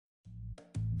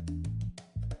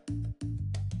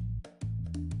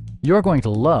You're going to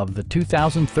love the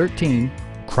 2013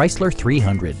 Chrysler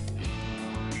 300.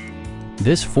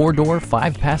 This four-door,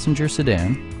 five-passenger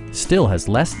sedan still has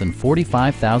less than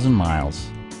 45,000 miles.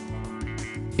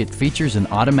 It features an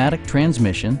automatic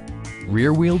transmission,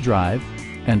 rear-wheel drive,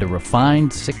 and a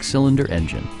refined six-cylinder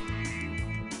engine.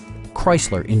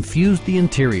 Chrysler infused the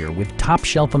interior with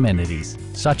top-shelf amenities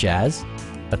such as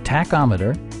a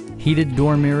tachometer, heated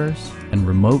door mirrors, and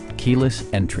remote keyless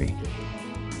entry.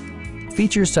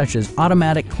 Features such as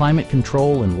automatic climate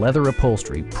control and leather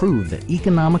upholstery prove that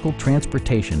economical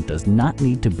transportation does not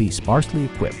need to be sparsely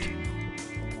equipped.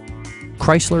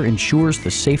 Chrysler ensures the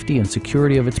safety and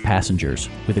security of its passengers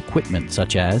with equipment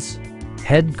such as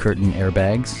head curtain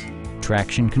airbags,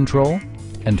 traction control,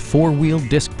 and four-wheel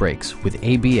disc brakes with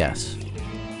ABS.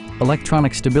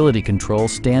 Electronic stability control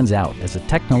stands out as a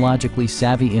technologically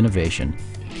savvy innovation,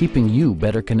 keeping you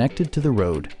better connected to the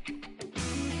road.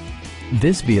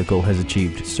 This vehicle has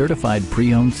achieved certified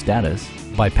pre-owned status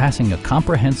by passing a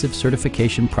comprehensive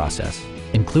certification process,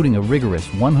 including a rigorous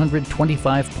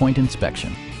 125-point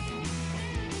inspection.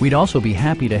 We'd also be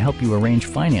happy to help you arrange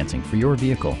financing for your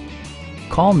vehicle.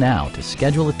 Call now to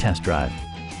schedule a test drive.